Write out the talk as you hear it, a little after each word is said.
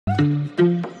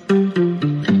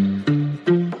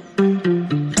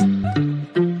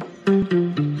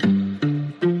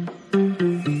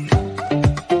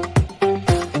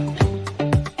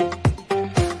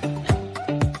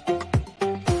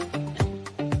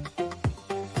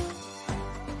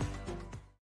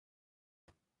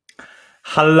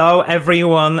Hello,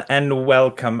 everyone, and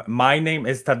welcome. My name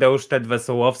is Tadeusz Ted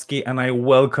Wesolowski, and I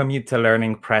welcome you to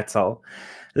Learning Pretzel.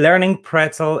 Learning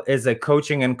Pretzel is a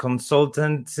coaching and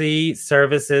consultancy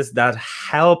services that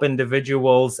help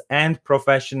individuals and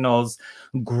professionals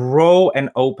grow and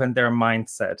open their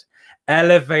mindset,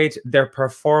 elevate their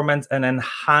performance, and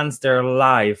enhance their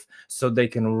life so they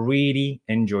can really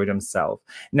enjoy themselves.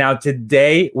 Now,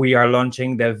 today we are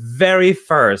launching the very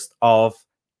first of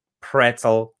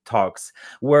Pretzel Talks,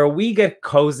 where we get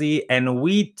cozy and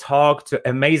we talk to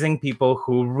amazing people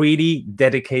who really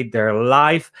dedicate their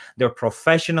life, their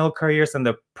professional careers, and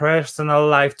their personal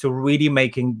life to really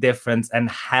making difference and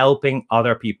helping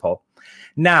other people.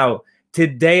 Now,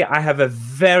 today I have a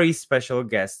very special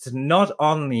guest. Not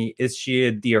only is she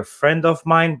a dear friend of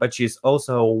mine, but she's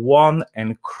also one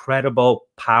incredible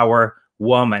power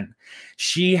woman.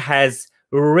 She has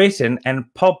written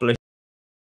and published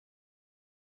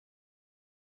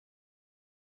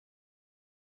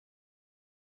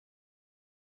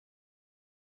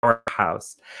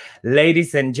Powerhouse.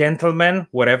 Ladies and gentlemen,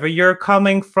 wherever you're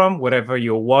coming from, whatever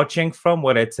you're watching from,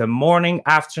 whether it's a morning,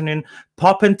 afternoon,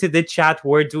 pop into the chat.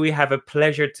 Where do we have a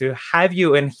pleasure to have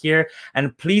you in here?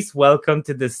 And please welcome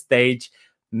to the stage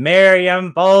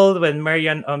Miriam Baldwin.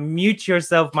 Miriam, unmute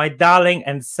yourself, my darling,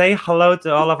 and say hello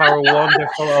to all of our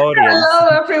wonderful audience. Hello,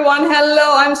 everyone.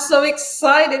 Hello. I'm so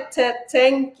excited, Ted.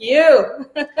 Thank you.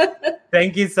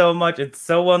 Thank you so much. It's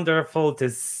so wonderful to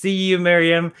see you,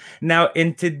 Miriam. Now,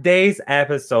 in today's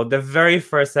episode, the very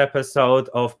first episode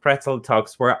of Pretzel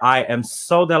Talks, where I am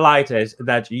so delighted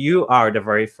that you are the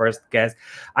very first guest,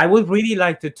 I would really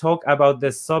like to talk about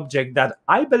this subject that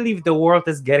I believe the world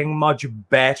is getting much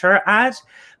better at,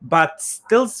 but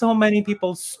still so many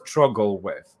people struggle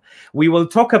with. We will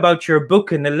talk about your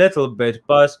book in a little bit,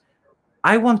 but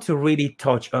I want to really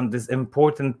touch on this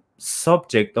important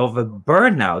subject of a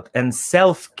burnout and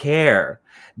self-care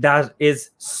that is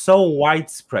so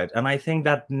widespread. And I think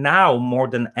that now more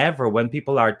than ever, when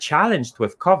people are challenged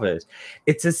with COVID,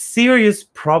 it's a serious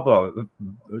problem,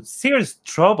 serious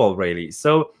trouble, really.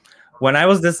 So when I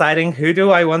was deciding who do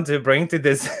I want to bring to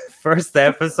this first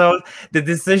episode, the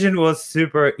decision was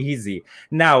super easy.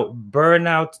 Now,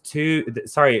 Caregiver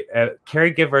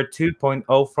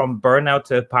 2.0 from Burnout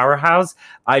to Powerhouse.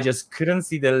 I just couldn't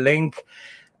see the link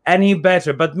any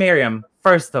better. But Miriam,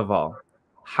 first of all,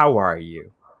 how are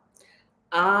you?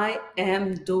 I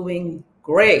am doing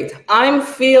great. I'm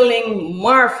feeling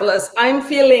marvelous. I'm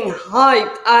feeling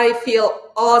hyped. I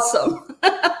feel awesome.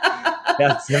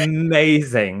 That's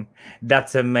amazing.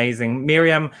 That's amazing.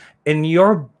 Miriam, in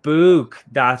your book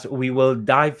that we will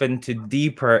dive into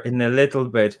deeper in a little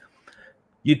bit,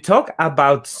 you talk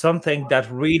about something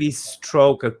that really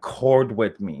struck a chord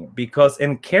with me, because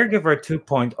in Caregiver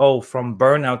 2.0 from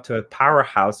Burnout to a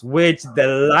Powerhouse, which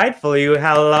delightfully,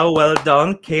 hello, well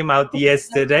done, came out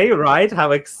yesterday, right?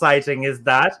 How exciting is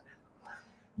that?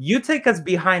 You take us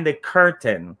behind the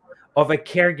curtain of a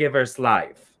caregiver's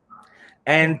life.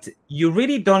 And you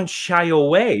really don't shy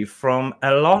away from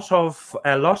a lot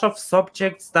of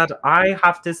subjects that I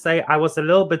have to say I was a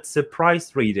little bit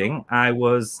surprised reading. I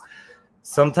was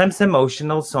sometimes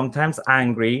emotional, sometimes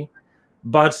angry,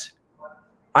 but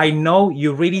I know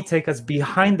you really take us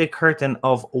behind the curtain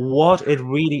of what it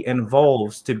really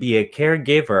involves to be a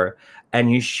caregiver,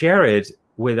 and you share it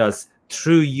with us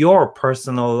through your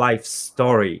personal life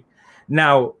story.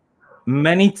 Now,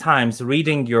 many times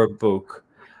reading your book,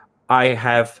 I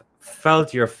have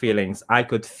felt your feelings. I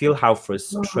could feel how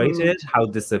frustrated, how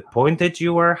disappointed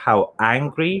you were, how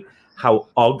angry, how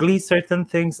ugly certain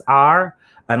things are.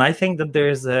 And I think that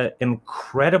there's an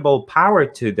incredible power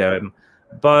to them.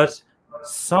 But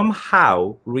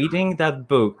somehow, reading that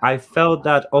book, I felt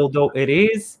that although it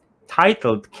is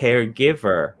titled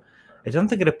Caregiver, I don't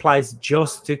think it applies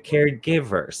just to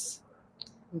caregivers.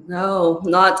 No,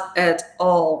 not at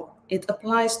all. It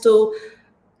applies to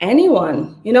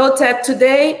anyone. You know, Ted,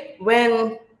 today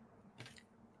when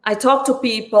I talk to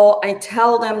people, I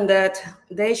tell them that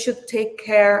they should take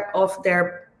care of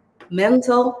their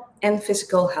mental and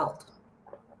physical health.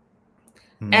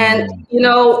 And, you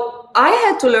know, I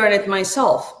had to learn it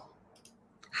myself,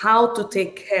 how to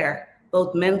take care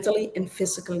both mentally and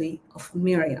physically of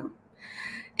Miriam.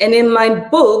 And in my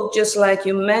book, just like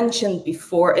you mentioned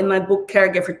before, in my book,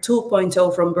 Caregiver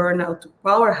 2.0 from Burnout to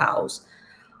Powerhouse,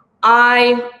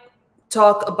 I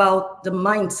talk about the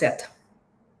mindset.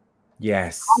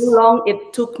 Yes. How long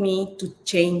it took me to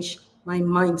change my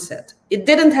mindset. It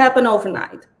didn't happen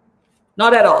overnight.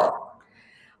 Not at all.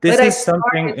 This is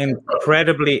something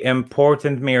incredibly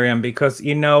important, Miriam, because,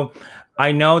 you know,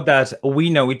 I know that we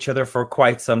know each other for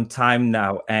quite some time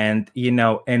now, and you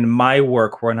know, in my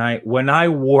work, when I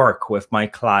work with my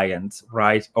clients,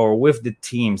 right, or with the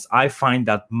teams, I find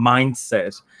that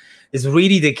mindset is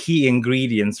really the key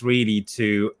ingredients, really,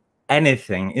 to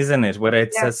anything, isn't it? Whether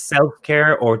it's a Yes.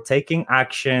 self-care or taking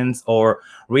actions or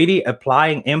really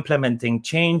applying, implementing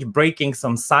change, breaking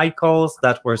some cycles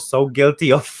that we're so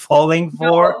guilty of falling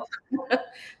for. No.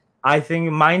 I think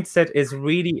mindset is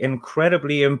really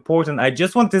incredibly important. I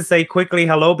just want to say quickly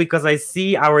hello because I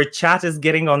see our chat is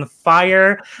getting on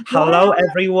fire. Hello, Yeah.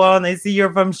 everyone. I see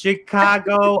you're from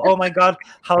Chicago. Oh my God.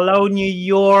 Hello, New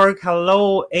York.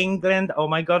 Hello, England. Oh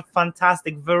my God.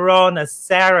 Fantastic. Verona,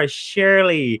 Sarah,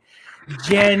 Shirley,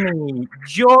 Jenny,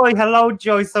 Joy. Hello,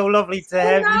 Joy. So lovely to So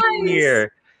have you nice.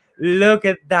 here. Look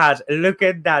at that. Look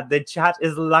at that. The chat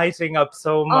is lighting up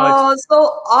so much. Oh,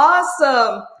 so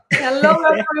awesome. Hello,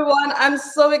 everyone. I'm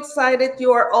so excited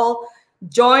you are all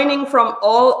joining from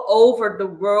all over the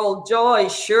world. Joy,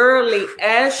 Shirley,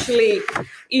 Ashley, Oh,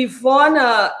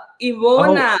 Ivona.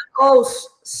 Oh,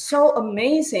 so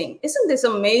amazing. Isn't this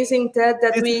amazing, Ted,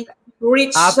 that this is we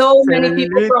reach so many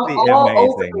people from absolutely all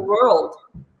over the amazing. world?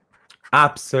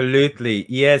 Absolutely.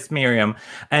 Yes, Miriam.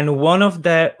 And one of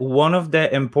the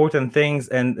important things,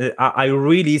 and I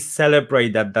really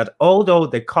celebrate that although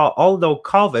although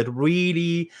COVID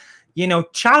really, you know,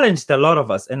 challenged a lot of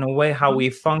us in a way how we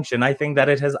function, I think that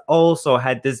it has also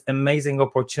had this amazing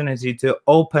opportunity to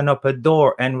open up a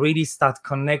door and really start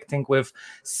connecting with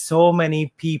so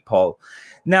many people.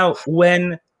 Now,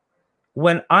 when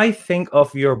I think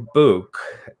of your book,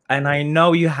 and I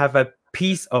know you have a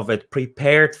piece of it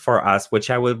prepared for us, which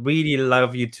I would really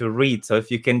love you to read. So if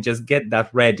you can just get that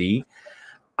ready.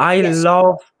 I Yes.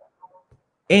 love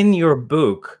in your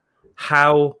book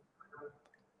how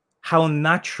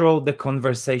natural the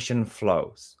conversation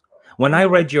flows. When I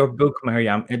read your book,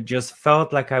 Miriam, it just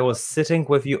felt like I was sitting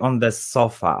with you on the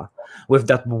sofa with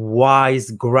that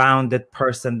wise, grounded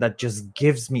person that just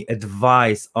gives me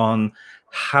advice on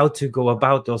how to go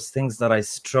about those things that I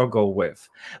struggle with.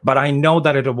 But I know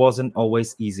that it wasn't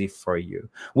always easy for you.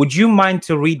 Would you mind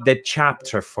to read the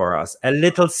chapter for us, a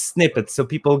little snippet, so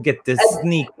people get this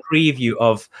sneak preview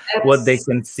of what they Abs-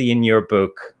 can see in your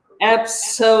book?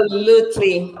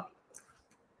 Absolutely.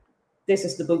 This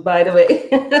is the book, by the way.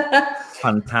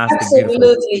 Fantastic, beautiful.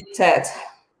 Absolutely, Ted.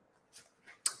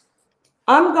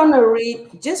 I'm going to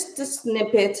read just a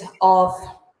snippet of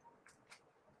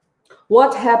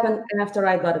what happened after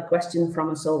I got a question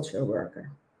from a social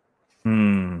worker.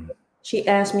 She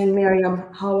asked me,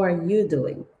 Miriam, how are you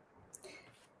doing?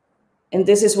 And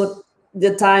this is what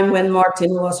the time when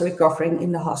Martin was recovering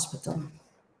in the hospital.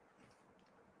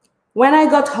 When I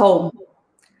got home,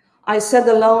 I sat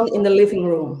alone in the living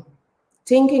room,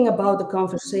 thinking about the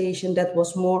conversation that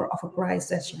was more of a cry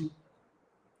session.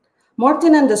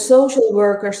 Martin and the social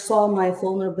worker saw my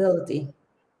vulnerability,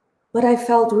 but I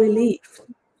felt relieved.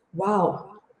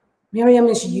 Wow, Miriam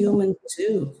is human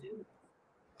too.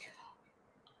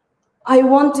 I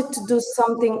wanted to do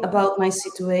something about my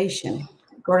situation.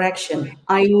 Correction,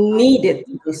 I needed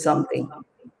to do something.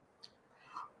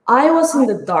 I was in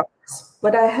the darkness,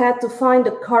 but I had to find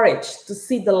the courage to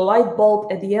see the light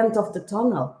bulb at the end of the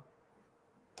tunnel.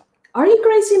 Are you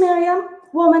crazy, Miriam?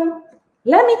 Woman,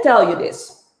 let me tell you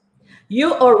this.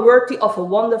 You are worthy of a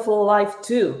wonderful life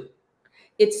too.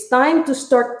 It's time to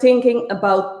start thinking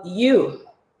about you.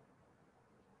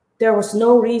 There was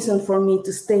no reason for me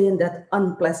to stay in that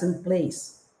unpleasant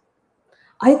place.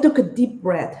 I took a deep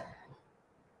breath,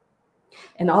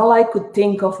 and all I could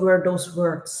think of were those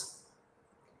words.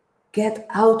 Get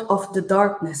out of the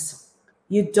darkness.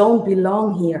 You don't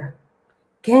belong here.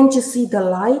 Can't you see the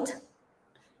light?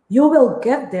 You will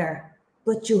get there,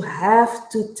 but you have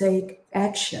to take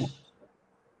action.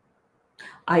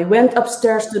 I went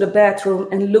upstairs to the bathroom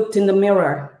and looked in the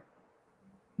mirror.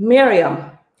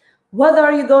 Miriam, what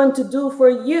are you going to do for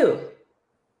you?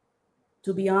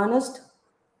 To be honest,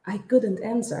 I couldn't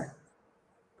answer.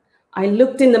 I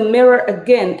looked in the mirror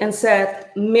again and said,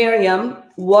 Miriam,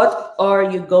 what are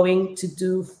you going to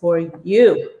do for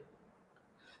you?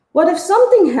 What if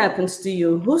something happens to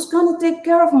you? Who's going to take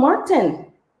care of Martin?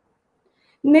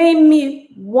 Name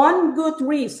me one good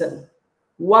reason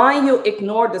why you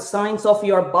ignore the signs of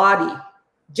your body.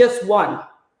 Just one.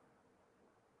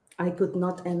 I could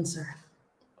not answer.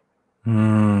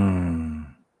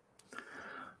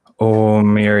 Oh,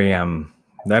 Miriam,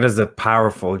 that is a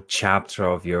powerful chapter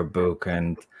of your book.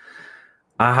 And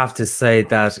I have to say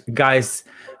that, guys,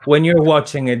 when you're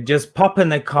watching it, just pop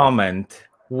in a comment.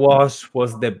 What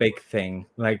was the big thing?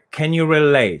 Like, can you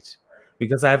relate?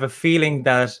 Because I have a feeling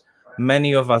that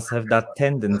many of us have that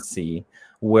tendency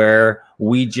where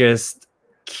we just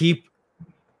keep,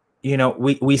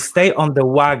 we stay on the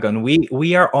wagon.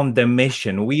 We are on the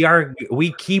mission.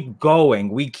 We keep going,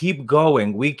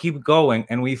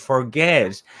 and we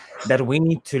forget that we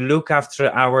need to look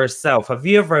after ourselves. Have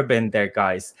you ever been there,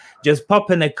 guys? Just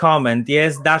pop in a comment.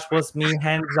 Yes, that was me.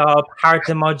 Hands up, heart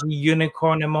emoji,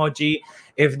 unicorn emoji.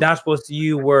 If that was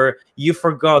you, where you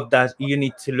forgot that you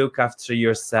need to look after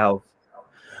yourself.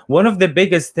 One of the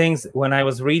biggest things when I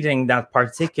was reading that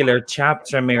particular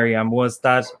chapter, Miriam, was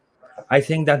that I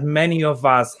think that many of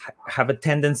us have a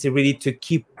tendency really to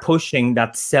keep pushing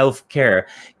that self-care,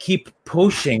 keep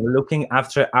pushing, looking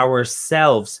after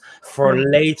ourselves for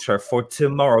later, for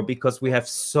tomorrow, because we have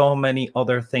so many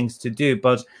other things to do.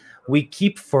 But we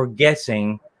keep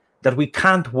forgetting that we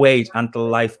can't wait until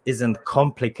life isn't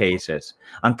complicated,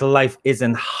 until life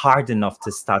isn't hard enough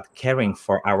to start caring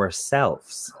for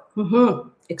ourselves.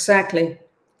 Exactly.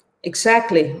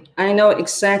 Exactly. I know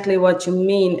exactly what you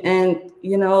mean. And,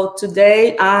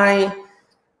 today I'm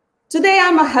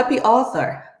a happy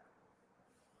author.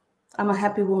 I'm a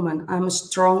happy woman. I'm a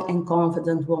strong and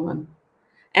confident woman.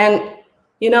 And,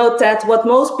 Ted, what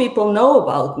most people know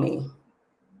about me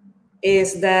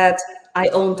is that I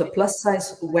owned a plus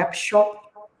size web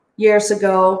shop years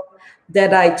ago,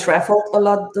 that I traveled a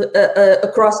lot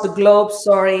across the globe,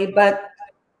 but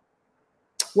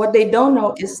what they don't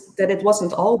know is that it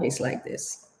wasn't always like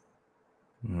this.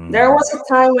 There was a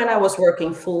time when I was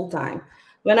working full time,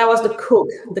 when I was the cook,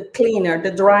 the cleaner,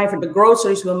 the driver, the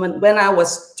groceries woman, when I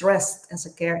was dressed as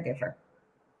a caregiver.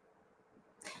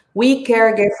 We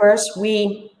caregivers,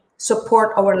 we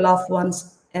support our loved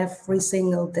ones every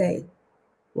single day.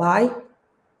 Why?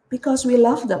 Because we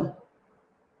love them.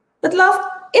 But love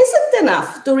isn't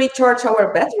enough to recharge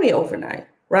our battery overnight,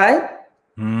 right?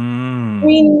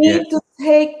 We need to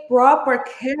take proper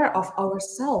care of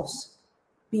ourselves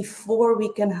before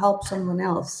we can help someone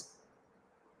else.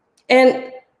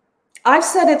 And I've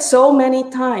said it so many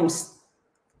times.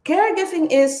 Caregiving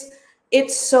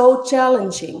it's so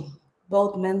challenging,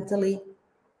 both mentally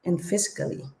and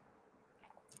physically.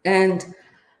 And,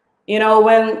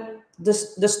 when the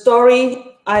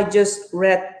story I just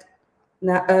read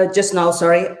just now,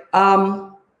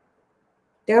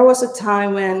 there was a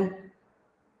time when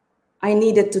I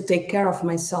needed to take care of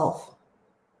myself.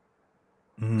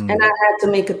 And I had to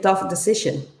make a tough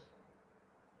decision.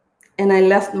 And I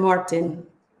left Martin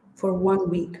for 1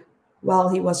 week while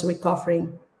he was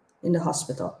recovering in the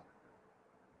hospital.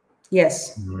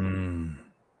 Yes.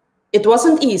 It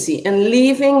wasn't easy. And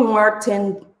leaving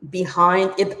Martin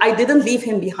behind, I didn't leave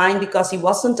him behind because he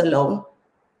wasn't alone.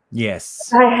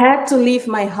 Yes. I had to leave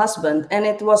my husband, and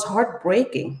it was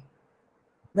heartbreaking.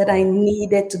 But I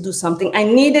needed to do something. I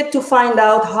needed to find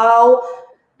out how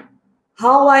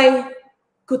I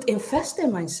could invest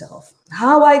in myself,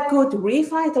 how I could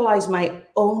revitalize my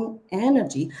own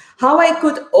energy, how I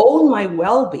could own my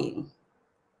well-being.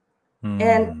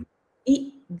 And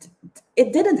it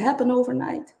didn't happen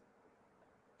overnight.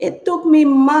 It took me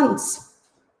months,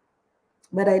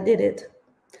 but I did it.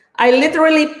 I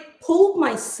literally pulled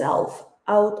myself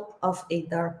out of a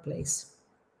dark place.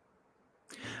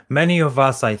 Many of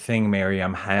us, I think,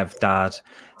 Miriam, have that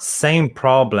same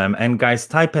problem. And guys,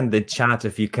 type in the chat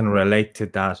if you can relate to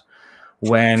that.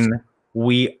 When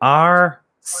we are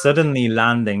suddenly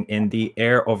landing in the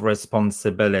air of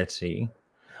responsibility,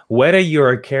 whether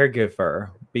you're a caregiver,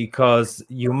 because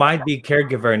you might be a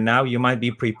caregiver now, you might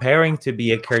be preparing to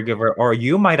be a caregiver, or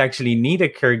you might actually need a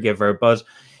caregiver, but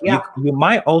you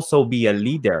might also be a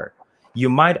leader. You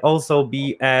might also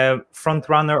be a front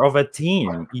runner of a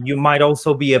team. You might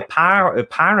also be a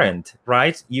parent,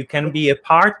 right? You can be a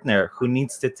partner who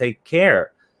needs to take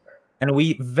care. And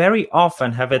we very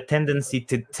often have a tendency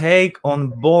to take on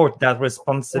board that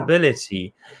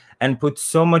responsibility and put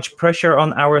so much pressure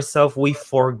on ourselves, we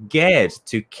forget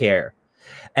to care.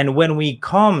 And when we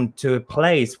come to a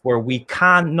place where we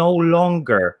can no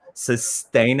longer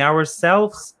sustain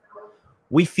ourselves,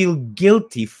 we feel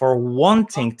guilty for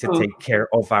wanting to take care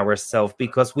of ourselves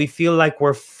because we feel like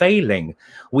we're failing.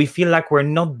 We feel like we're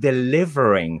not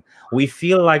delivering. We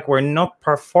feel like we're not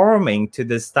performing to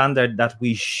the standard that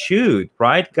we should,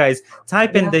 right? Guys,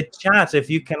 type in the chat if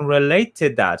you can relate to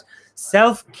that.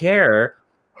 Self-care,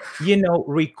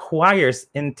 requires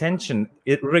intention.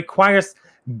 It requires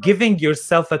giving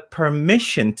yourself a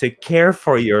permission to care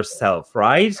for yourself,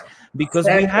 right? Because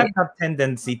we have that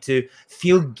tendency to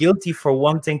feel guilty for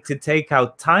wanting to take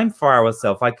out time for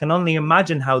ourselves. I can only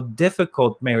imagine how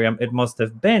difficult, Miriam, it must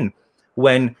have been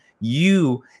when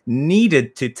you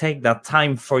needed to take that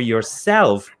time for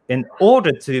yourself in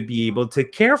order to be able to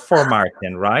care for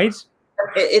Martin, right?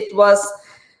 It was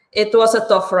It was a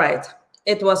tough ride.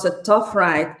 It was a tough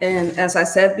ride. And as I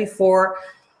said before,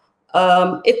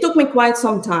 it took me quite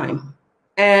some time.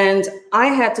 And I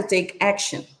had to take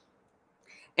action.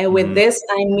 And with this,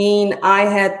 I mean, I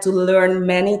had to learn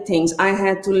many things. I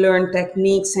had to learn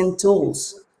techniques and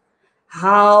tools,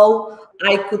 how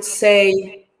I could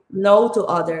say no to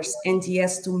others and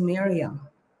yes to Miriam,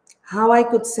 how I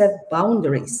could set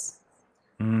boundaries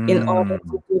in order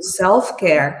to do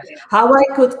self-care, how I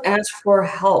could ask for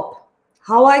help,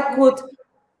 how I could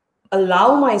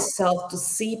allow myself to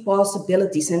see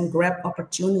possibilities and grab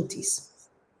opportunities.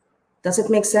 Does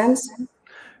it make sense?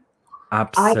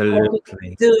 Absolutely.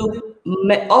 I do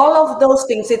all of those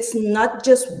things. It's not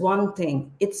just one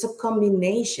thing. It's a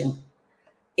combination.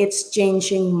 It's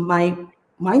changing my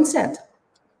mindset.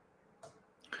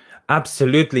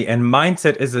 Absolutely. And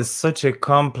mindset is such a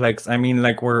complex, I mean,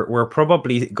 like we're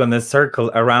probably gonna circle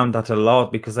around that a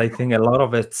lot, because I think a lot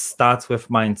of it starts with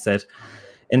mindset.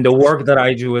 In the work that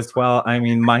I do as well, I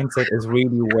mean, mindset is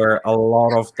really where a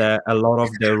lot of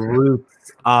the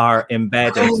roots are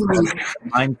embedded.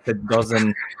 Mindset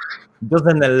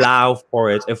doesn't allow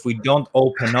for it. If we don't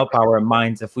open up our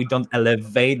minds, if we don't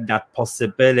elevate that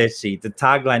possibility, the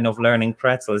tagline of Learning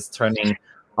Pretzel is turning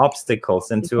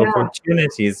obstacles into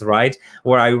opportunities, right?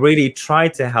 Where I really try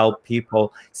to help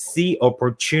people see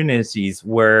opportunities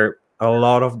where a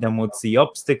lot of them would see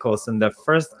obstacles in the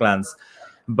first glance.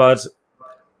 But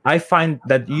I find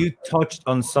that you touched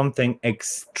on something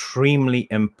extremely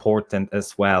important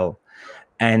as well.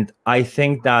 And I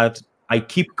think that I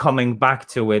keep coming back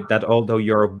to it, that although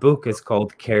your book is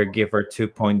called Caregiver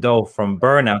 2.0, From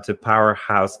Burnout to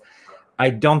Powerhouse, I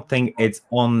don't think it's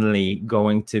only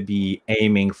going to be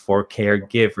aiming for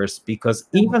caregivers, because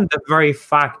even the very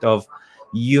fact of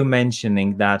you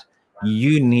mentioning that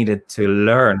you needed to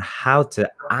learn how to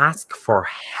ask for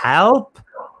help.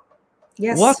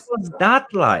 Yes. What was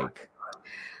that like?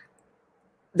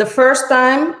 The first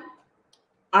time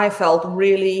I felt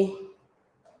really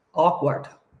awkward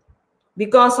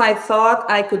because I thought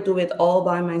I could do it all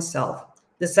by myself.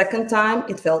 The second time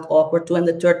it felt awkward too, and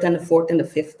the third and the fourth and the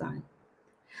fifth time.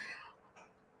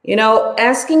 You know,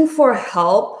 asking for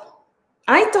help,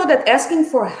 I thought that asking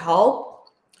for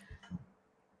help,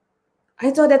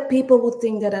 I thought that people would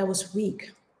think that I was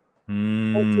weak. But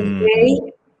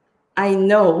today, I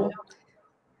know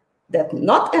that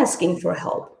not asking for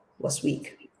help was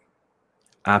weak.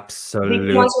 Absolutely.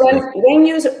 Because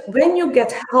when you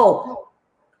get help,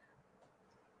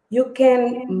 you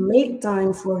can make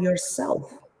time for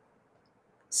yourself.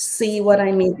 See what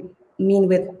I mean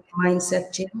with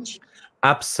mindset change?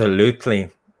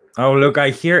 Absolutely. Oh, look, I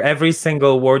hear every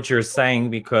single word you're saying,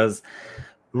 because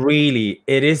really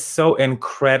it is so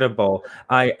incredible.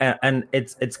 And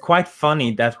it's quite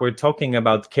funny that we're talking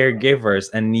about caregivers,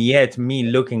 and yet me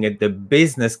looking at the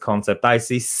business concept, I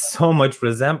see so much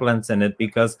resemblance in it,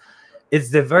 because it's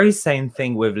the very same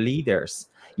thing with leaders.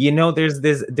 You know, there's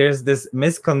this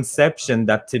misconception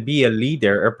that to be a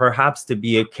leader, or perhaps to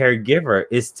be a caregiver,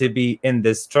 is to be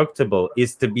indestructible,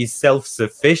 is to be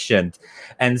self-sufficient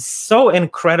and so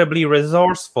incredibly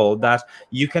resourceful that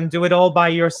you can do it all by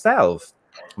yourself.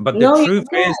 But the truth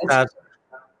is that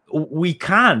we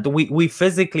can't. We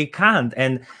physically can't.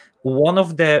 And one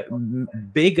of the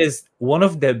biggest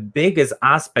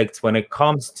aspects when it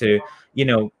comes to, you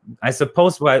know, I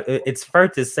suppose, well, it's fair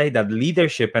to say that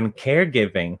leadership and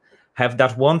caregiving have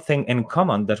that one thing in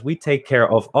common, that we take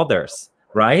care of others,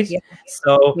 right? Yeah.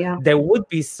 So there would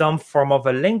be some form of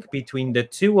a link between the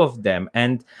two of them.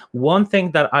 And one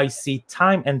thing that I see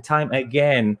time and time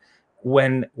again,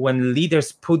 when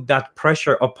leaders put that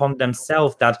pressure upon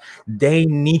themselves, that they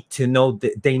need to know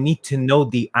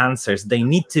the answers, they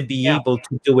need to be able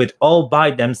to do it all by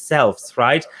themselves,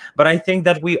 right? But I think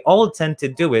that we all tend to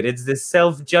do it. It's the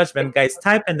self-judgment. Guys,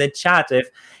 type in the chat if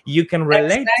you can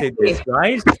relate to this,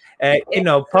 right? You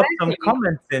know, pop some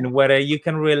comments in whether you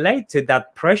can relate to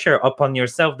that pressure upon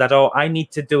yourself, that, oh, I need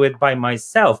to do it by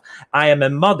myself. I am a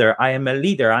mother, I am a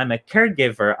leader, I'm a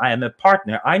caregiver, I am a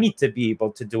partner. I need to be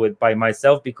able to do it by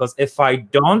myself, because if I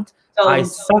don't, I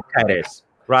suck at it,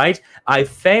 right? I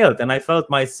failed, and I failed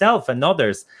myself and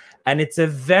others. And it's a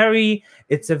very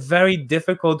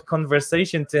difficult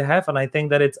conversation to have. And I think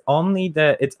that it's only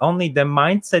the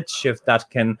mindset shift that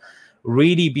can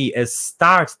really be a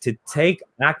start to take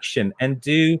action and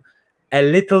do a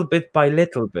little bit by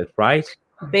little bit, right?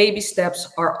 Baby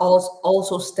steps are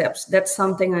also steps. That's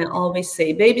something I always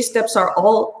say. Baby steps are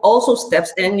also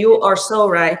steps, and you are so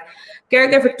right.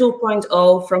 Caregiver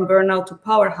 2.0, From Burnout to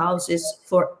Powerhouse, is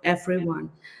for everyone.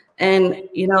 And,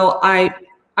 you know, I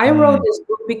wrote this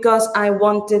book because I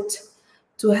wanted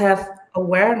to have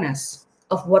awareness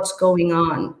of what's going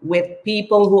on with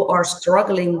people who are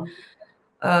struggling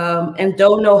and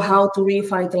don't know how to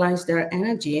revitalize their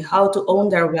energy, how to own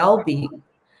their well-being.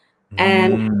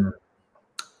 And,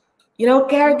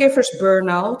 caregivers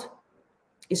burnout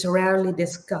is rarely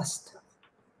discussed.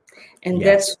 And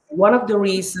that's one of the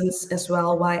reasons as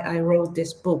well why I wrote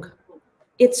this book.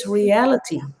 It's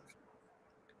reality.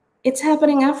 It's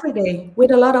happening every day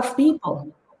with a lot of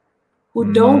people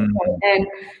who don't know. And,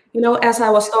 as I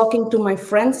was talking to my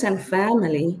friends and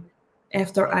family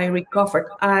after I recovered,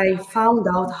 I found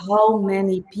out how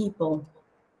many people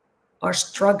are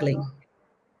struggling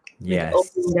with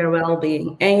owning their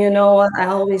well-being. And you know what? I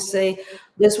always say,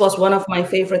 this was one of my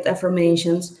favorite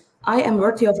affirmations. I am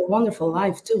worthy of a wonderful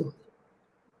life too.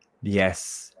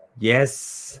 Yes.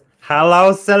 Yes.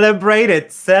 Hello, celebrate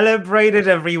it,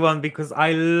 everyone, because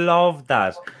I love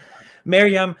that.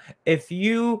 Miriam, if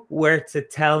you were to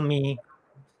tell me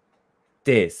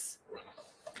this,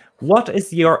 what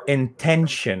is your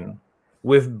intention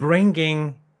with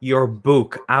bringing your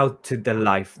book out to the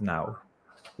life now?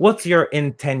 What's your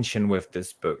intention with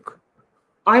this book?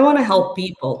 I want to help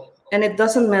people, and it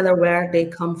doesn't matter where they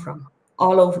come from,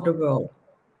 all over the world.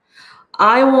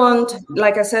 I want,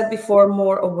 like I said before,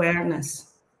 more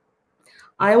awareness.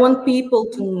 I want people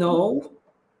to know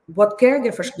what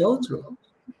caregivers go through,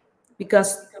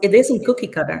 because it isn't cookie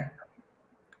cutter.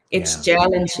 It's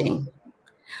challenging.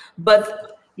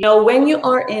 But, when you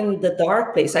are in the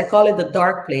dark place, I call it the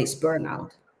dark place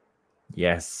burnout.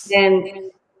 Yes.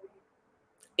 And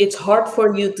it's hard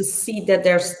for you to see that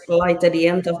there's light at the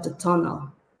end of the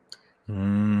tunnel.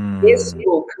 This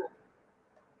book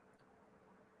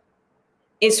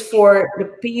is for the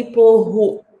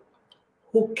people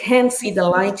who can't see the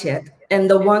light yet, and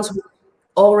the ones who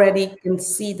already can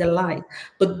see the light,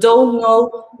 but don't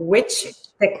know which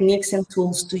techniques and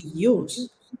tools to use.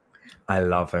 I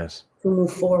love it. To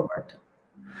move forward.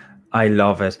 I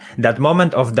love it. That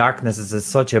moment of darkness is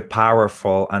such a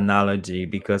powerful analogy,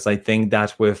 because I think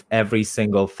that with every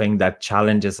single thing that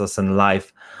challenges us in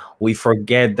life, we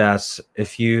forget that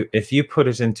if you put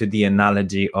it into the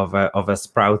analogy of a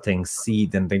sprouting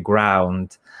seed in the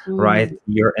ground, right?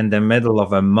 You're in the middle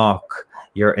of a muck.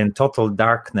 You're in total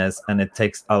darkness, and it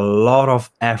takes a lot of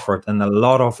effort and a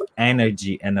lot of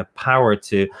energy and a power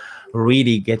to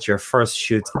really get your first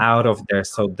shoots out of there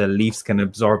so the leaves can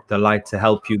absorb the light to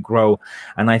help you grow.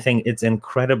 And I think it's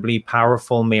incredibly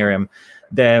powerful, Miriam.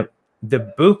 The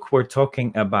book we're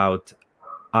talking about,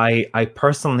 I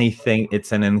personally think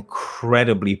it's an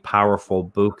incredibly powerful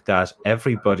book that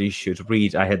everybody should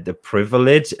read. I had the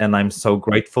privilege, and I'm so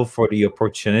grateful for the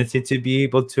opportunity to be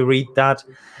able to read that,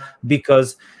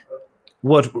 because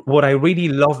what I really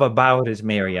love about it,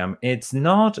 Miriam, it's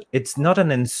not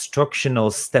an instructional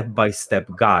step-by-step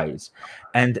guide,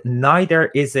 and neither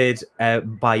is it a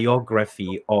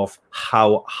biography of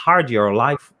how hard your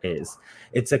life is.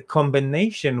 It's a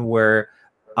combination where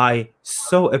I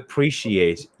so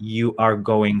appreciate you are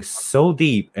going so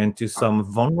deep into some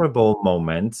vulnerable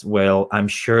moments. Well, I'm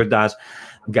sure that,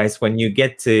 guys, when you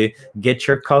get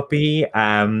your copy,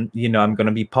 I'm going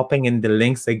to be popping in the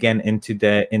links again into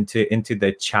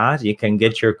the chat. You can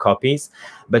get your copies,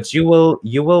 but you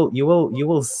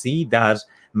will see that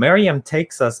Miriam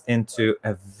takes us into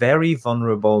a very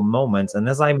vulnerable moment. And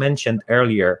as I mentioned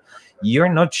earlier, you're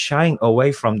not shying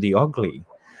away from the ugly.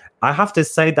 I have to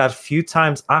say that few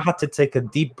times I had to take a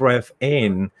deep breath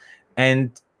in, and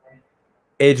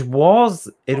it was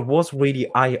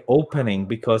really eye-opening,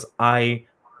 because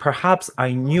perhaps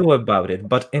I knew about it,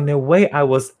 but in a way I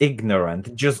was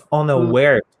ignorant, just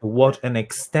unaware to what an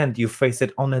extent you face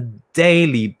it on a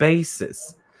daily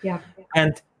basis. Yeah.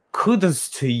 And kudos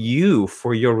to you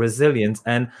for your resilience,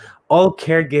 and all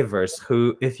caregivers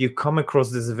who, if you come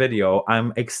across this video,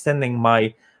 I'm extending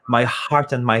my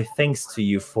heart and my thanks to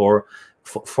you for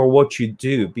what you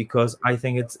do, because I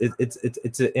think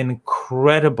it's an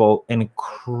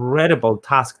incredible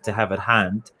task to have at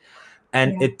hand,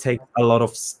 and it takes a lot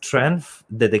of strength,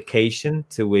 dedication,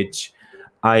 to which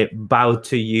I bow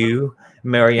to you,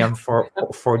 Miriam, for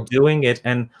doing it.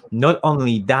 And not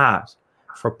only that,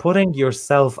 for putting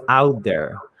yourself out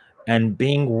there and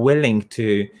being willing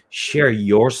to share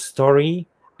your story,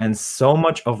 and so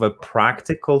much of a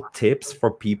practical tips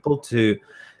for people to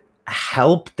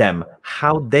help them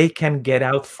how they can get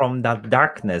out from that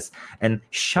darkness and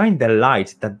shine the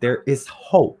light that there is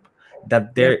hope,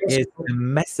 that there is a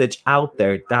message out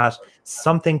there that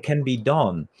something can be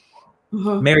done.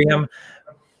 Miriam,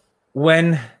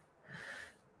 when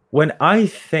I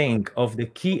think of the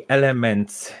key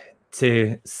elements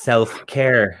to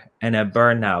self-care and a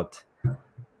burnout,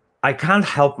 I can't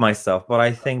help myself, but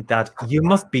I think that you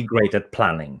must be great at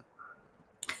planning.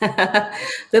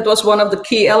 That was one of the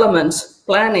key elements: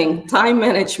 planning, time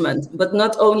management. But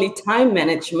not only time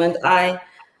management,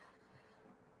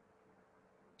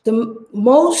 the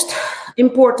most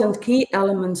important key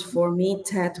elements for me,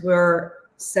 Ted, were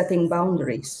setting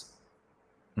boundaries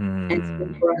and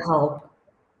asking for help,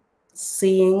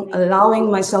 allowing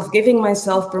myself, giving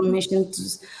myself permission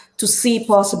to see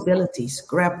possibilities,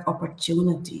 grab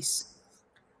opportunities.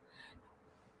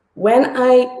 When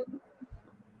I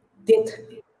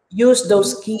did use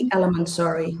those key elements,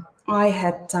 I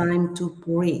had time to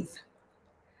breathe.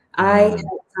 I had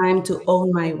time to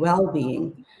own my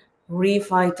well-being,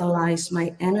 revitalize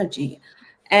my energy.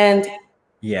 And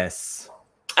yes,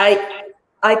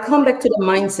 I come back to the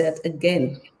mindset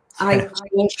again. I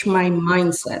changed my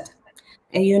mindset.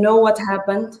 And you know what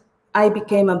happened? I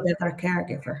became a better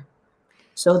caregiver.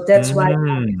 So that's why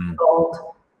it's called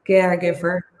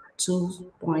Caregiver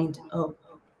 2.0.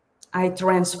 I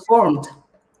transformed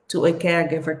to a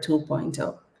Caregiver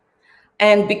 2.0.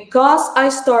 And because I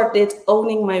started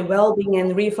owning my well-being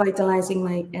and revitalizing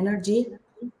my energy,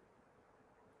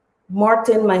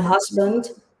 Martin, my husband,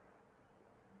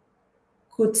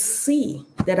 could see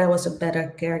that I was a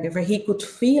better caregiver. He could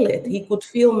feel it. He could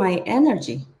feel my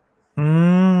energy.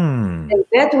 And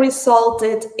that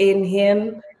resulted in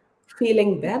him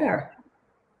feeling better.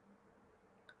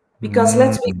 Because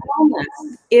let's be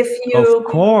honest, of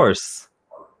course,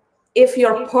 if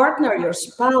your partner, your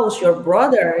spouse, your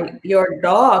brother, your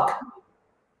dog,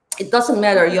 it doesn't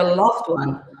matter, your loved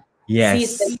one,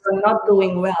 sees that you're not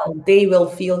doing well, they will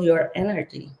feel your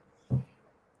energy.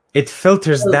 It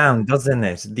filters down, doesn't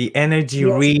it? The energy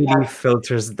really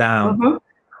filters down.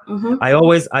 I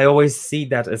always see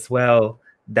that as well,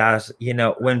 that, you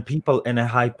know, when people in a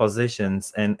high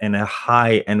positions and in a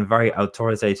high and very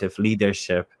authoritative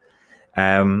leadership,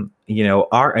 you know,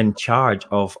 are in charge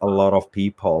of a lot of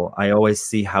people, I always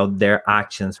see how their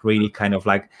actions really kind of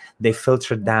like, they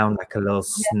filter down like a little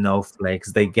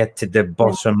snowflakes. They get to the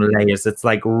bottom layers. It's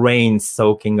like rain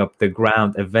soaking up the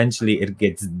ground. Eventually it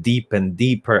gets deep and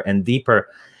deeper and deeper,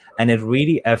 and it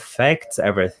really affects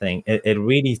everything. It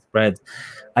really spreads.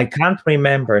 I can't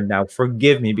remember now,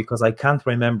 forgive me, because I can't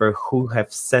remember who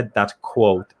have said that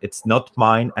quote. It's not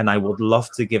mine, and I would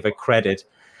love to give a credit,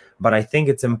 but I think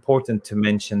it's important to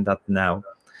mention that now.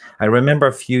 I remember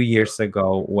a few years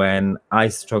ago when I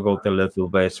struggled a little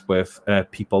bit with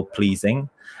people pleasing,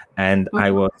 and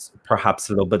I was perhaps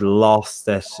a little bit lost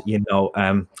at, you know,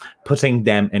 putting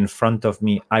them in front of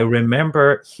me. I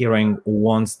remember hearing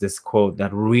once this quote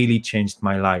that really changed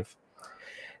my life,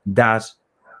 that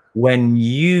when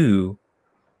you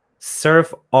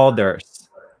serve others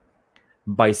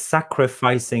by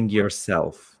sacrificing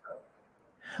yourself,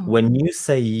 when you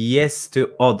say yes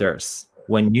to others,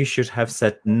 when you should have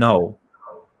said no,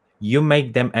 you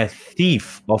make them a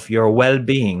thief of your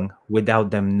well-being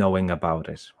without them knowing about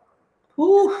it.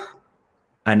 Ooh.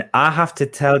 And I have to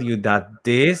tell you that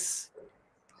this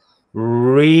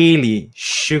really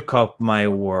shook up my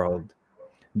world.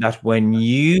 That when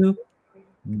you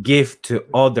give to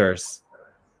others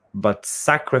but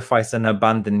sacrifice and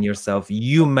abandon yourself,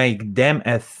 you make them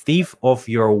a thief of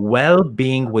your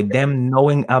well-being with them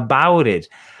knowing about it.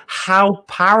 How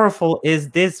powerful is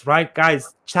this, right,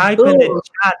 guys? Type in the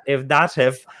chat if that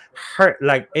have hurt,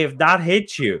 like if that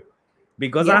hit you,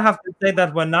 because I have to say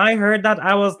that when I heard that,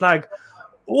 I was like,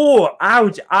 oh,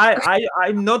 ouch.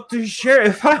 I'm not too sure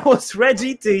if I was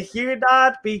ready to hear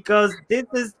that, because this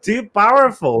is too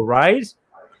powerful, right?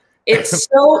 It's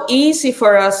so easy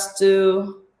for us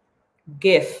to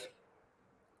give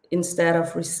instead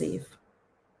of receive.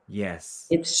 Yes.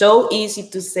 It's so easy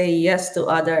to say yes to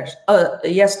others,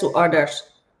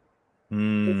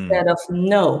 instead of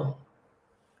no.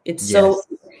 It's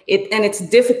it's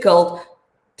difficult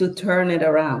to turn it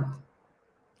around.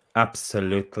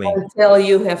 Absolutely. Until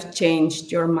you have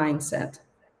changed your mindset.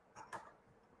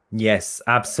 Yes,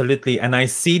 absolutely. And I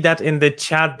see that in the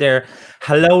chat there.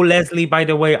 Hello, Leslie, by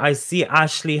the way. I see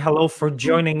Ashley. Hello for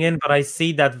joining in. But I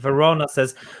see that Verona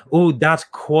says, oh,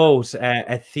 that quote,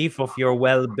 a thief of your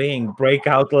well-being, break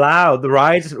out loud.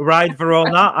 Right,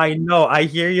 Verona? I know. I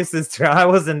hear you, sister. I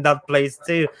was in that place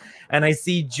too. And I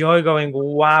see Joy going,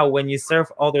 wow, when you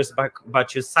serve others,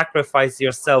 but you sacrifice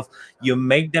yourself, you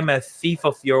make them a thief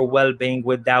of your well-being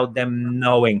without them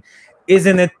knowing.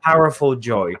 Isn't it powerful,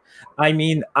 Joy? I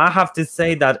mean, I have to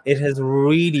say that it has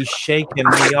really shaken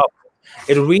me up.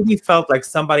 It really felt like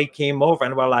somebody came over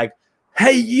and were like,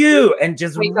 hey, you, and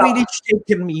just really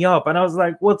shaking me up. And I was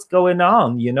like, what's going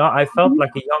on? You know, I felt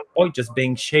like a young boy just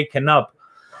being shaken up.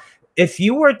 If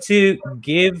you were to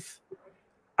give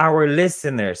our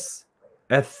listeners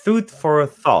a food for a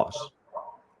thought,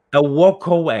 a walk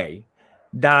away,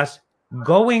 that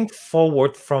going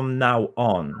forward from now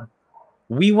on,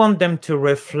 we want them to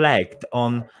reflect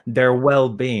on their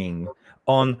well-being,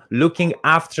 on looking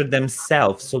after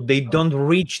themselves so they don't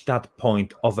reach that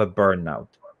point of a burnout,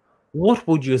 what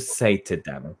would you say to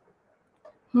them?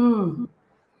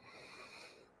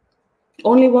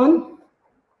 Only one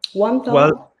thought?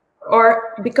 Well,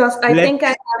 or because I think I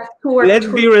have two or let's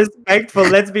three. be respectful.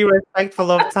 Let's be respectful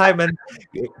of time and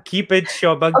keep it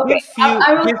short. But Okay,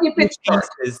 I will keep it short.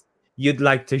 Pieces you'd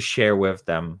like to share with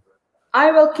them.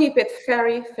 I will keep it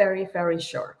very, very, very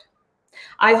short.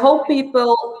 I hope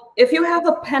people, if you have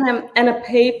a pen and a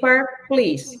paper,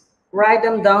 please write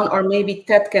them down, or maybe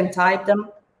Ted can type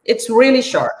them. It's really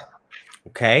short.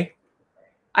 Okay.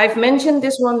 I've mentioned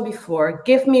this one before.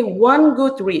 Give me one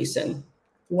good reason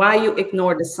why you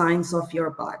ignore the signs of your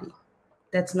body.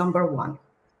 That's number one.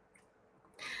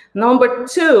 Number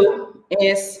two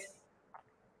is,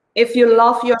 if you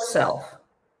love yourself,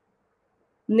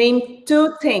 name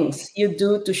 2 things you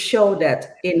do to show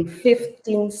that in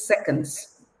 15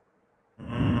 seconds.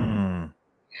 And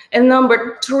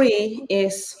number 3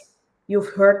 is, you've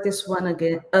heard this one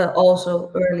again,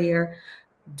 also earlier.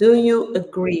 Do you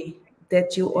agree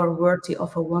that you are worthy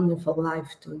of a wonderful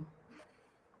life too?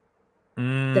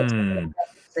 That's what I have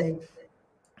to say.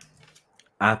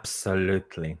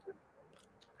 Absolutely.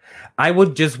 I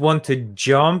would just want to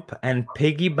jump and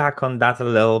piggyback on that a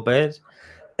little bit.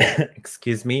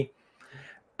 Excuse me.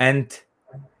 And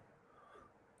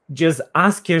just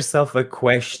ask yourself a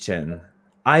question.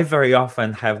 I very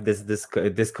often have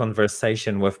this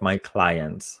conversation with my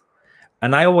clients,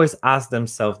 and I always ask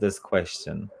themselves this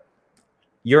question.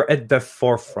 You're at the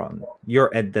forefront.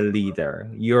 You're at the leader.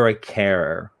 You're a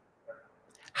carer.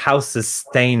 How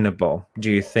sustainable do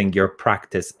you think your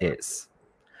practice is?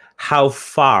 How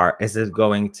far is it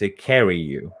going to carry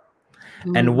you?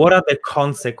 And what are the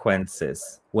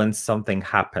consequences when something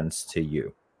happens to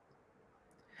you?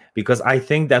 Because I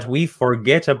think that we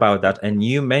forget about that. And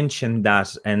you mentioned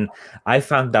that. And I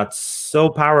found that so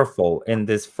powerful in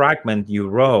this fragment you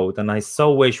wrote. And I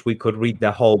so wish we could read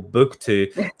the whole book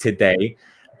today.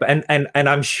 And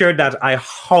I'm sure that I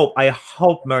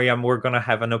hope, Miriam, we're going to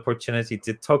have an opportunity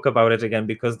to talk about it again,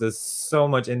 because there's so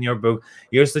much in your book.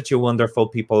 You're such a wonderful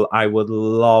people. I would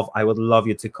love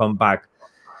you to come back.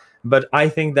 But I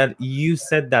think that you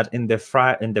said that in the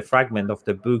fragment of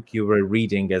the book you were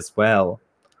reading as well,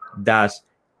 that,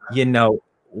 you know,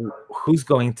 who's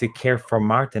going to care for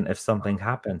Martin if something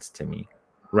happens to me,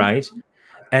 right?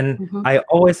 And I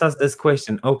always ask this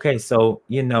question, okay, so,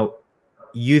 you know,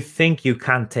 you think you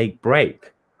can't take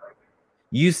break.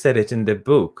 You said it in the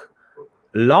book.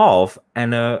 Love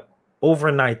and a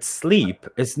overnight sleep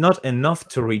is not enough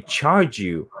to recharge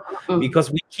you,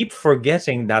 because we keep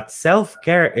forgetting that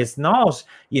self-care is not,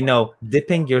 you know,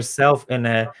 dipping yourself in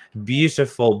a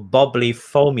beautiful bubbly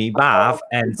foamy bath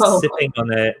and sipping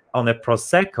on a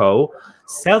prosecco.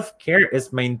 Self-care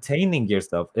is maintaining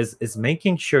yourself, is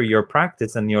making sure your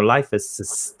practice and your life is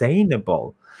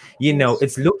sustainable. You know,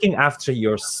 it's looking after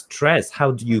your stress.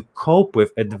 How do you cope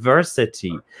with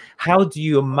adversity? How do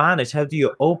you manage? How do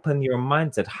you open your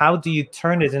mindset? How do you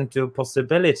turn it into a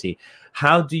possibility?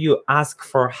 How do you ask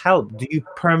for help? Do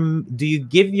you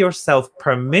give yourself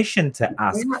permission to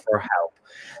ask for help?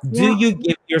 Do you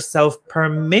give yourself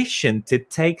permission to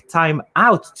take time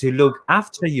out to look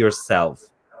after yourself?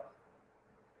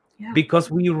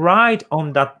 Because we ride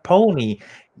on that pony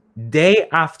day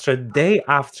after day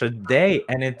after day,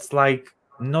 and it's like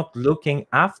not looking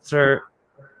after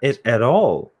it at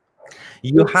all.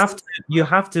 You have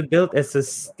to build a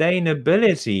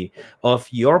sustainability of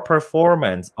your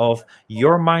performance, of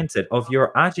your mindset, of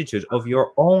your attitude, of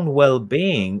your own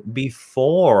well-being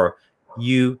before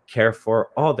you care for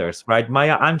others, right?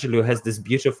 Maya Angelou has this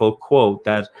beautiful quote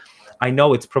that I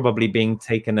know it's probably being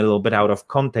taken a little bit out of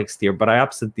context here, but I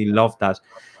absolutely love that.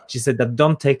 She said that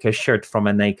don't take a shirt from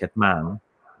a naked man.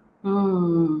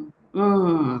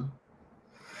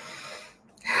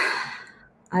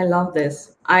 I love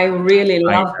this. I really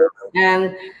love it.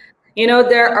 And, you know,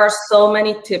 there are so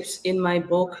many tips in my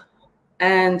book,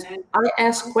 and I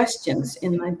ask questions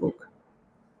in my book.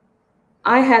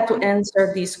 I had to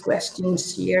answer these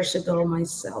questions years ago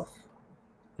myself.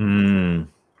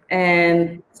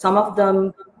 And some of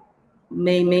them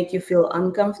may make you feel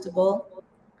uncomfortable,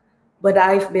 but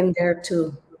I've been there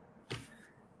too.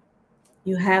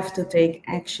 You have to take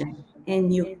action,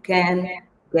 and you can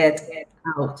get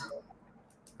out.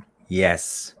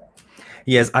 Yes.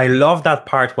 Yes, I love that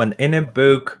part when in a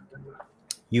book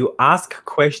You ask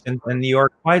questions, and you're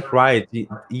quite right.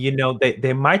 You know,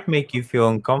 they might make you feel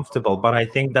uncomfortable, but I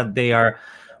think that they are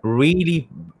really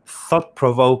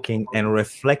thought-provoking and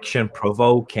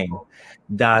reflection-provoking.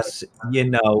 That, you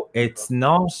know, it's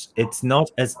not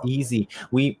as easy.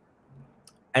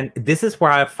 And this is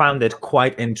where I found it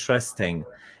quite interesting.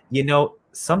 You know,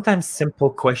 sometimes simple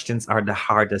questions are the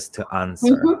hardest to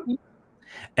answer. Mhm.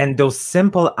 And those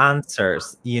simple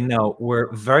answers, you know, were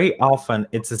very often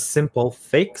it's a simple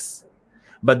fix.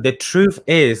 But the truth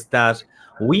is that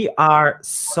we are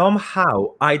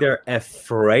somehow either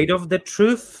afraid of the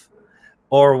truth,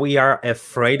 or we are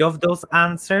afraid of those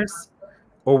answers,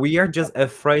 or we are just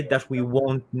afraid that we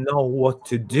won't know what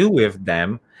to do with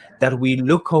them, that we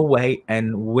look away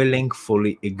and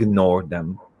willingly ignore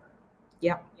them.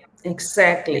 Yeah,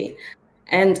 exactly.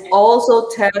 And also,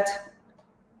 Ted,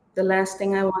 the last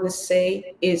thing I want to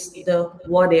say is the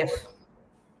what if.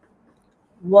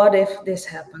 What if this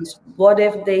happens? What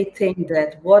if they think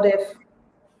that? What if?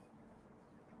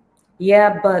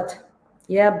 Yeah, but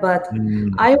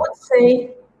Mm. I would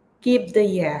say keep the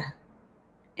yeah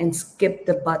and skip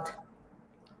the but.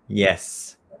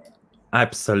 Yes.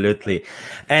 Absolutely.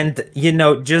 And you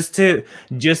know, just to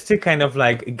kind of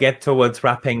like get towards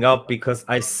wrapping up, because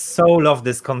I so love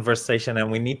this conversation and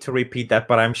we need to repeat that,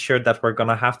 but I'm sure that we're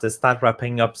gonna have to start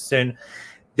wrapping up soon.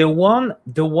 The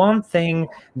one thing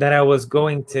that I was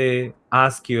going to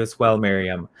ask you as well,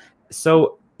 Miriam.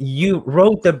 So you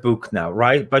wrote the book now,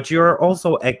 right? But you're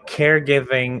also a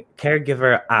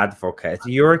caregiver advocate.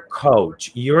 You're a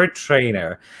coach. You're a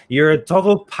trainer. You're a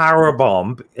total power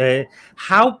bomb.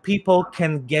 How people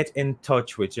can get in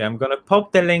touch with you? I'm gonna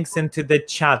pop the links into the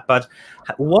chat. But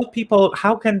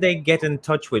how can they get in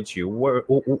touch with you?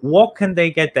 What can they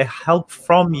get the help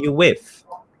from you with?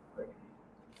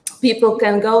 People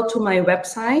can go to my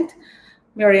website,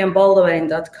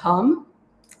 miriambaldwin.com,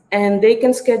 and they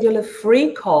can schedule a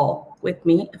free call with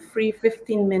me, a free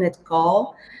 15-minute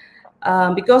call,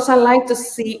 because I like to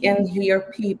see and hear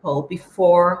people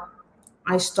before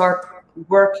I start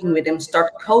working with them,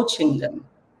 start coaching them.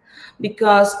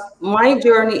 Because my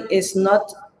journey is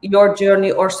not your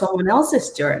journey or someone else's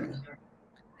journey.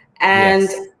 And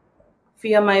Yes.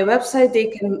 via my website, they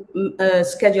can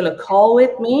schedule a call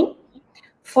with me.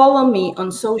 Follow me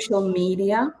on social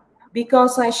media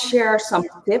because I share some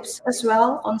tips as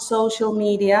well on social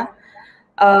media.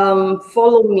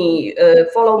 Follow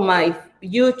my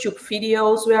YouTube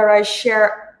videos where I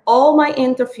share all my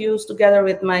interviews together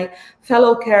with my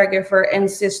fellow caregiver and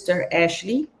sister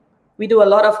Ashley. We do a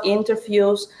lot of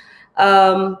interviews,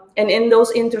 and in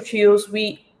those interviews,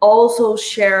 we also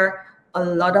share a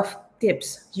lot of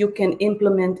tips you can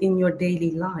implement in your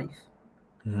daily life.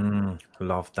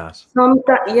 Love that.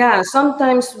 Sometimes, yeah,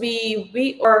 sometimes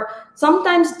we or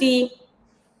sometimes the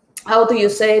how do you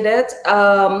say that?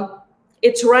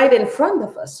 It's right in front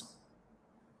of us,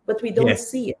 but we don't Yes.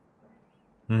 see it.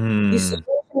 The Mm.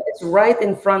 solution is right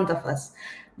in front of us,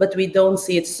 but we don't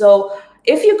see it. So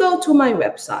if you go to my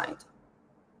website,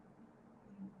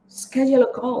 schedule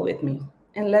a call with me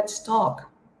and let's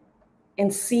talk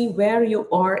and see where you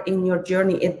are in your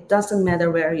journey. It doesn't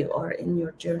matter where you are in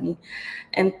your journey.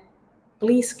 And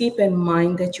please keep in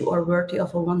mind that you are worthy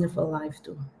of a wonderful life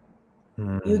too.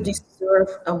 You deserve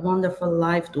a wonderful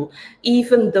life too,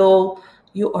 even though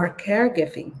you are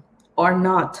caregiving or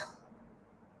not.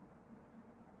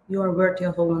 You are worthy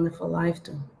of a wonderful life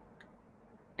too.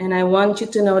 And I want you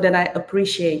to know that I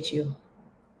appreciate you.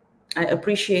 I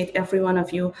appreciate every one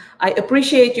of you. I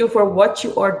appreciate you for what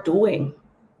you are doing.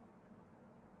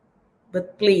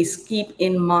 But please keep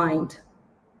in mind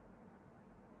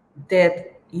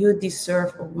that you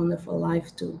deserve a wonderful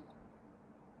life too.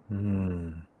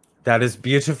 That is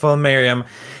beautiful, Miriam.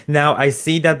 Now I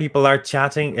see that people are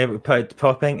chatting,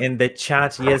 popping in the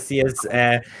chat. Yes, yes.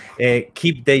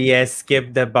 Keep the yes,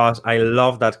 skip the but. I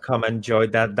love that comment, Joy.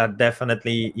 That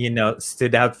definitely, you know,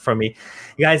 stood out for me.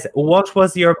 Guys, what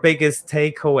was your biggest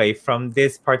takeaway from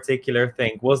this particular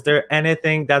thing? Was there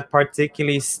anything that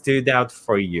particularly stood out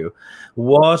for you?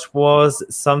 What was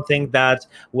something that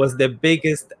was the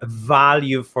biggest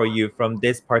value for you from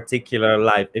this particular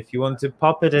life? If you want to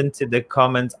pop it into the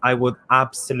comments, I would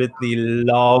absolutely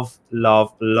love,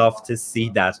 love, love to see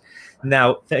that.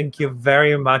 Now, thank you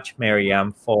very much,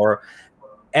 Miriam, for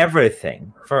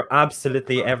everything, for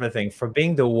absolutely everything, for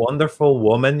being the wonderful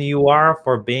woman you are,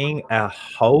 for being a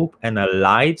hope and a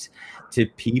light to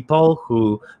people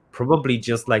who probably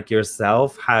just like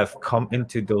yourself have come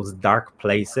into those dark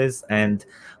places, and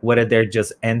whether they're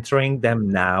just entering them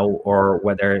now or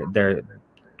whether they're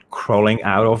crawling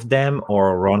out of them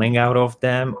or running out of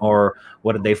them, or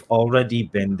whether they've already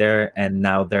been there and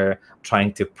now they're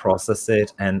trying to process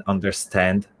it and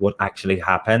understand what actually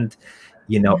happened,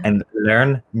 and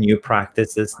learn new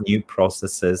practices, new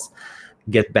processes,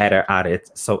 get better at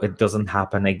it so it doesn't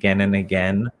happen again and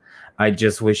again. I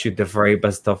just wish you the very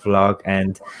best of luck.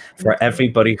 And for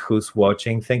everybody who's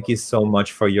watching, thank you so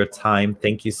much for your time.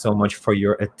 Thank you so much for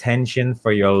your attention,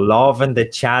 for your love in the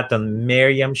chat. And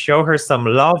Miriam, show her some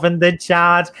love in the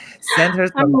chat. Send her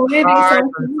some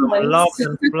hearts and some love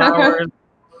and flowers.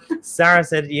 Sarah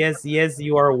said, yes,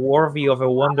 you are worthy of a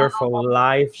wonderful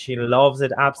life. She loves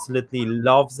it, absolutely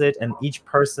loves it. And each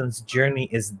person's journey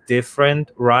is different,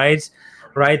 right?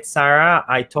 Right, Sarah?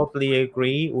 I totally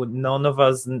agree. With none of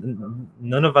us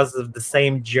have the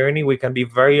same journey. We can be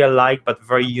very alike, but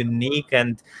very unique.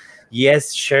 And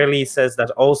yes, Shirley says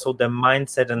that also the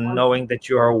mindset and knowing that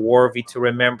you are worthy, to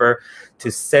remember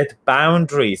to set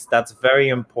boundaries. That's very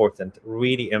important,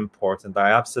 really important.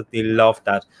 I absolutely love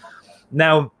that.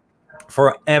 Now,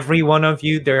 for every one of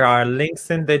you, there are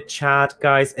links in the chat,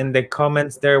 guys, in the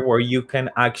comments there, where you can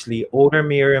actually order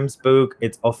Miriam's book.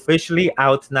 It's officially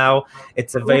out now.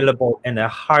 It's available in a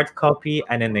hard copy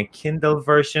and in a Kindle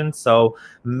version. So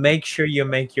make sure you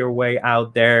make your way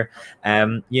out there,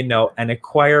 and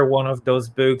acquire one of those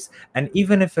books. And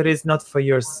even if it is not for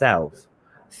yourself,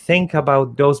 think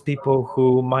about those people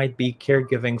who might be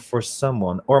caregiving for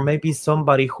someone, or maybe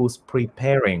somebody who's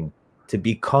preparing to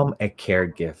become a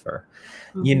caregiver.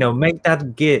 Make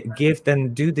that gift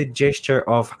and do the gesture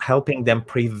of helping them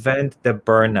prevent the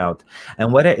burnout.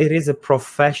 And whether it is a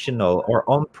professional or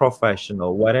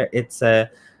unprofessional, whether it's a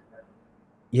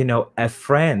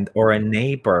friend or a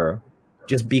neighbor,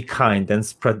 just be kind and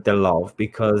spread the love,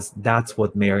 because that's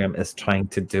what Miriam is trying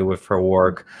to do with her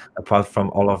work, apart from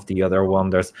all of the other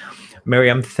wonders.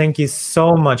 Miriam, thank you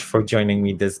so much for joining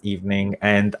me this evening,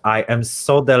 and I am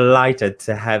so delighted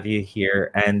to have you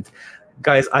here. And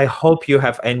guys, I hope you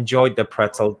have enjoyed the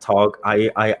Pretzel Talk.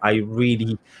 I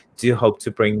really do hope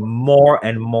to bring more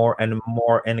and more and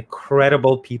more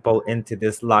incredible people into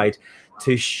this light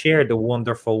to share the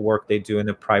wonderful work they do in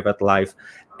a private life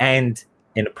and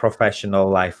in a professional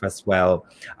life as well.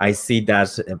 I see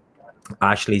that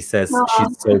Ashley says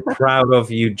she's so proud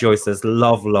of you. Joyce says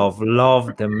love, love,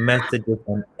 love the messages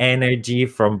and energy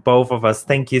from both of us.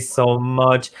 Thank you so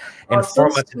much.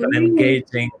 Informative and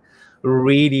engaging.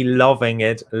 Really loving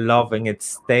it.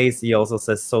 Stacy also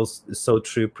says so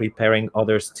true, preparing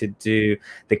others to do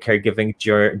the caregiving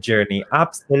journey.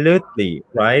 Absolutely,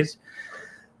 right?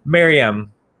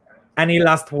 Miriam, any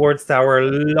last words to our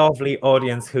lovely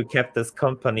audience who kept us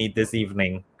company this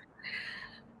evening?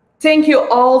 Thank you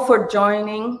all for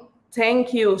joining.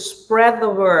 Thank you. Spread the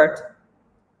word.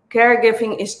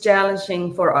 Caregiving is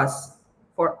challenging for us,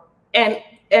 for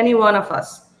any one of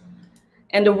us.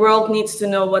 And the world needs to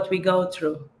know what we go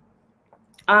through.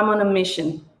 I'm on a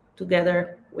mission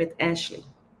together with Ashley.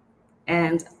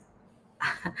 And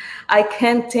I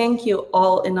can't thank you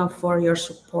all enough for your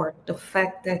support. The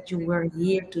fact that you were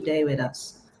here today with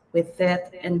us, with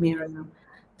Ted and Miriam.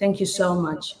 Thank you so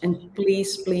much. And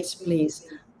please, please, please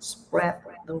spread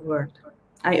the word.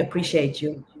 I appreciate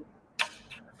you.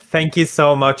 Thank you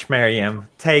so much, Miriam.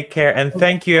 Take care. And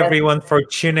thank you, everyone, for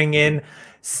tuning in.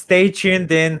 Stay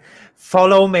tuned in.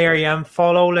 Follow Miriam,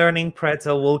 follow Learning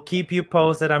Pretzel. We'll keep you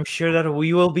posted. I'm sure that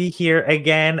we will be here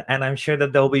again, and I'm sure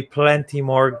that there'll be plenty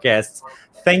more guests.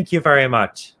 Thank you very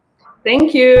much.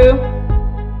 Thank you.